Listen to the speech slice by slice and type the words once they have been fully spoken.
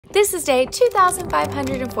This is day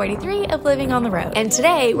 2,543 of living on the road, and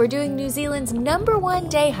today we're doing New Zealand's #1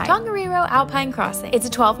 day hike, Tongariro Alpine Crossing. It's a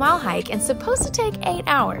 12-mile hike and supposed to take 8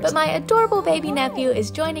 hours, but my adorable baby nephew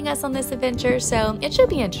is joining us on this adventure, so it should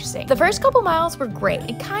be interesting. The first couple miles were great.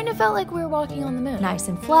 It kind of felt like we were walking on the moon. Nice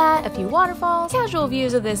and flat, a few waterfalls, casual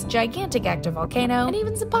views of this gigantic active volcano, and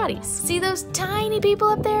even some potties. See those tiny people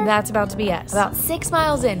up there? That's about to be us. About 6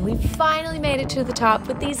 miles in, we finally made it to the top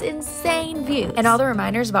with these insane views, and all the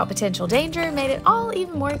reminders about potential danger made it all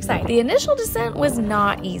even more exciting. The initial descent was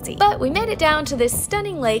not easy, but we made it down to this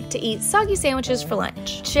stunning lake to eat soggy sandwiches for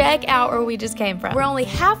lunch. Check out where we just came from. We're only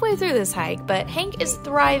halfway through this hike, but Hank is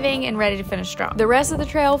thriving and ready to finish strong. The rest of the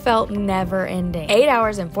trail felt never ending. 8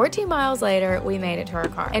 hours and 14 miles later, we made it to our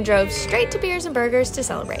car and drove straight to Beers and Burgers to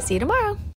celebrate. See you tomorrow.